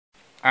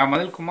I'm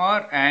Anil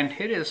Kumar, and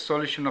here is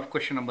solution of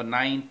question number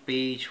 9,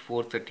 page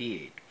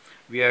 438.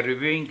 We are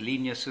reviewing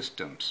linear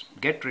systems.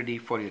 Get ready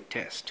for your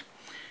test.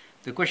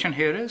 The question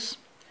here is,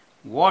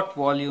 what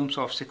volumes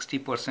of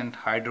 60%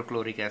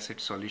 hydrochloric acid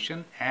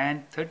solution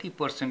and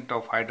 30%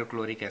 of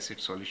hydrochloric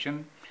acid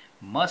solution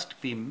must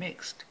be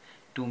mixed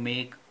to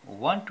make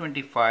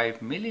 125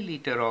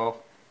 milliliter of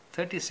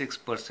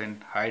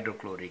 36%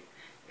 hydrochloric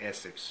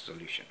acid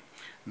solution?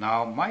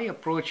 Now, my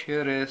approach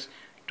here is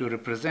to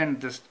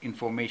represent this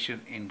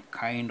information in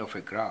kind of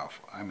a graph,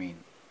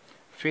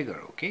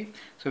 figure. Okay,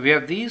 so we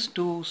have these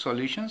two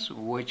solutions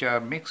which are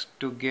mixed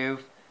to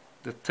give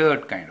the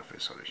third kind of a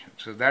solution.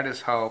 So that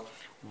is how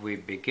we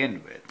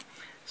begin with.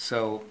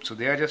 So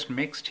they are just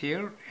mixed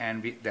here,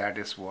 and that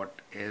is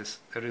what is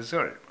the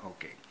result.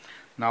 Okay,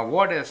 now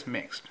what is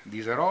mixed?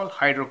 These are all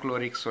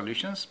hydrochloric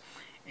solutions,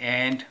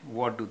 and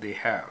what do they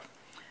have?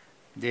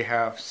 They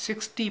have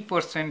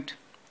 60%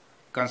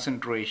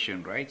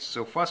 concentration, right?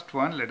 So first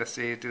one, let us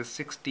say it is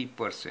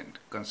 60%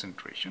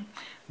 concentration.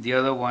 The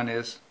other one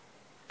is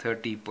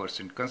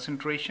 30%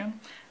 concentration.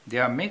 They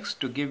are mixed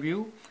to give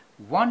you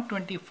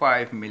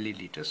 125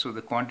 milliliters. So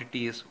the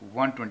quantity is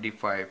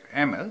 125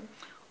 ml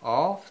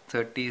of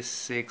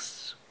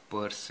 36%.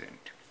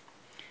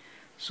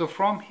 So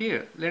from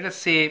here, let us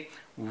say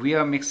we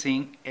are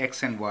mixing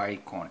X and Y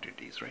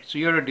quantities, right? So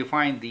you have to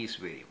define these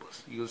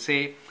variables. You'll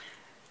say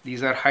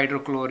these are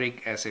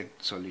hydrochloric acid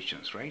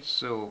solutions, right?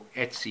 So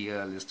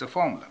HCl is the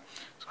formula.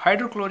 So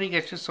hydrochloric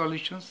acid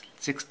solutions,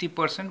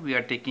 60% we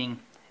are taking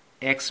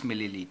X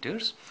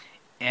milliliters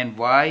and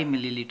Y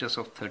milliliters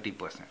of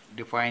 30%.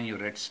 Define your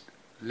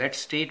let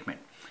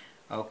statement.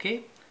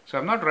 Okay, so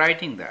I'm not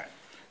writing that.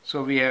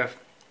 So we have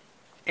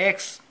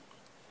X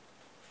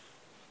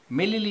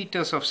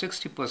milliliters of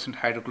 60%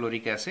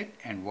 hydrochloric acid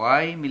and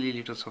Y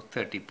milliliters of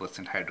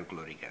 30%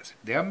 hydrochloric acid.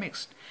 They are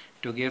mixed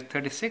to give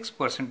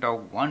 36%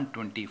 of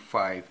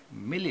 125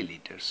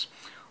 milliliters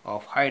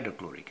of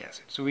hydrochloric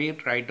acid. So we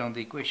write down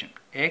the equation.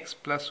 X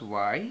plus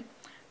Y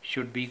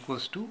should be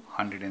equals to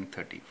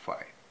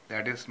 135.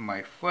 That is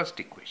my first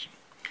equation.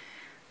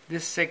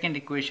 This second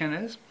equation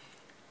is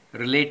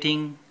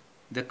relating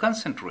the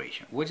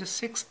concentration, which is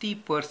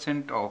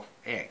 60% of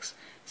X.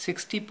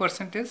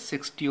 60% is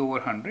 60 over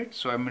 100,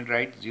 so I will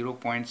write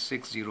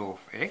 0.60 of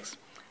X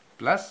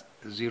plus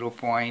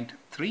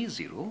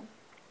 0.30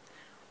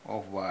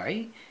 of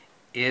Y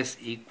is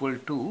equal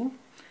to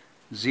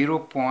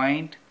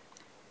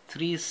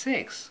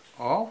 0.36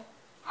 of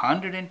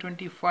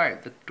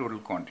 125, the total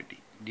quantity.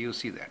 Do you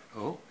see that?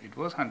 Oh, it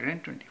was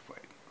 125.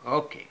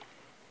 Okay.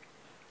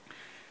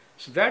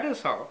 So that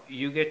is how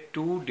you get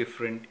two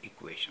different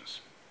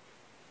equations.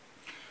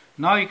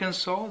 Now you can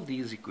solve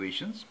these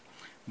equations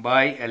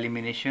by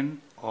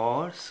elimination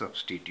or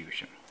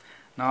substitution.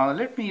 Now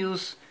let me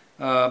use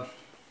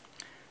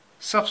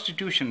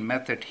substitution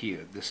method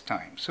here this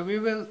time. So we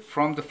will,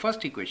 from the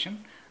first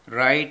equation,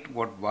 write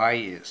what Y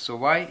is. So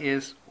Y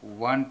is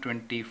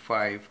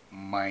 125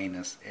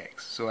 minus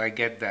X. So I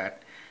get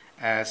that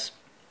as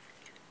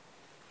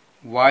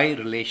Y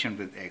relation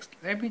with X.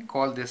 Let me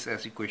call this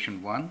as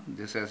equation 1,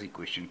 this as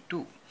equation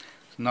 2.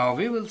 So now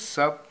we will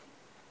sub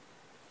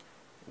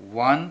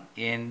 1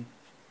 in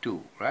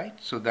 2, right?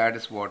 So that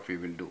is what we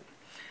will do.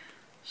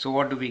 So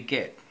what do we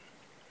get?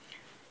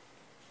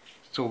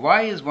 So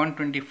Y is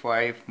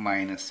 125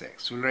 minus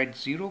X. So we'll write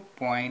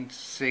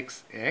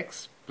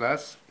 0.6X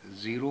plus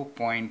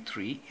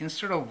 0.3.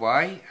 Instead of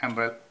Y,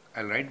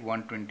 I'll write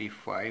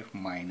 125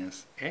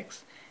 minus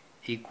X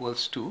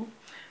equals to.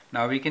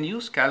 Now we can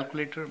use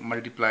calculator,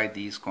 multiply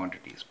these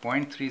quantities.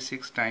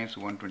 0.36 times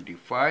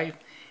 125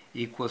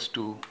 equals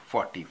to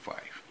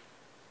 45.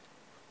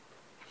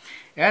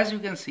 As you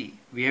can see,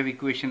 we have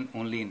equation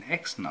only in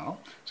X now.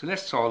 So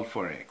let's solve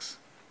for X.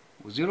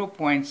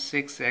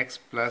 0.6X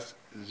plus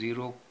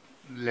 0,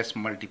 let's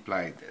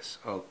multiply this.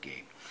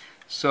 Okay,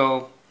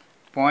 so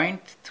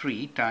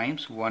 0.3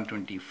 times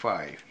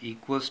 125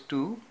 equals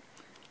to,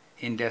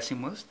 in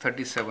decimals,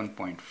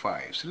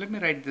 37.5. So let me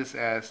write this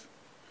as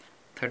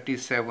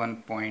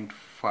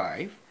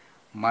 37.5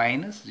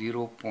 minus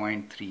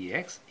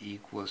 0.3x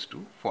equals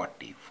to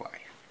 45.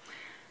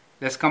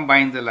 Let's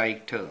combine the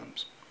like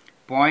terms.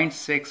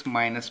 0.6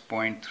 minus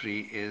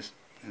 0.3 is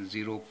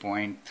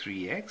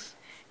 0.3x,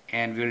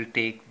 and we'll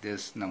take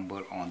this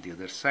number on the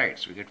other side.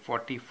 So we get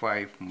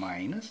 45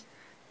 minus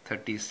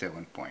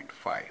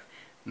 37.5.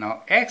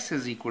 Now x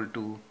is equal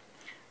to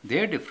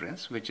their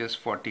difference, which is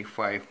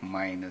 45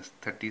 minus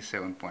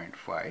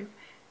 37.5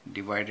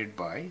 divided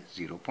by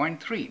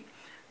 0.3.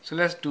 So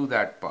let's do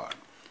that part.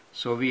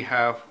 So we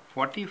have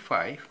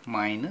 45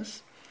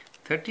 minus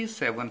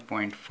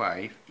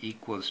 37.5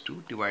 equals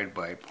to, divided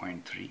by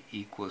 0.3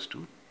 equals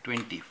to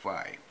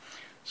 25.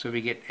 So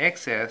we get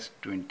x as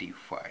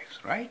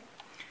 25, right?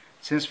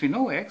 Since we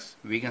know x,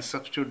 we can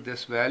substitute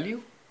this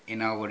value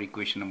in our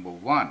equation number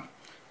 1.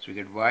 So we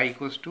get y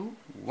equals to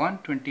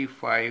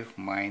 125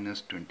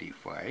 minus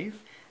 25.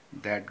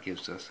 That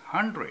gives us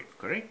 100,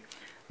 correct?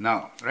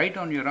 Now write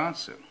down your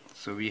answer.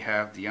 So we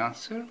have the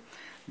answer,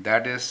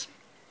 that is,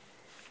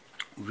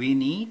 we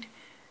need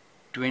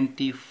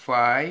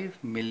 25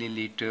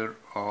 milliliter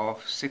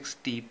of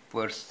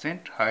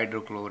 60%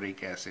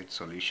 hydrochloric acid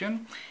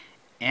solution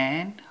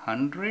and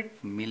 100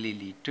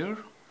 milliliter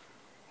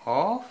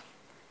of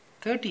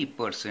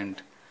 30%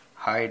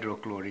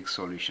 hydrochloric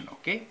solution.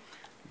 Okay,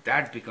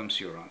 that becomes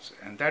your answer,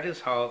 and that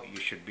is how you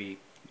should be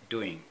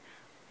doing.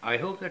 I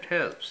hope that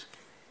helps.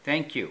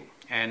 Thank you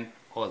and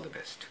all the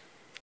best.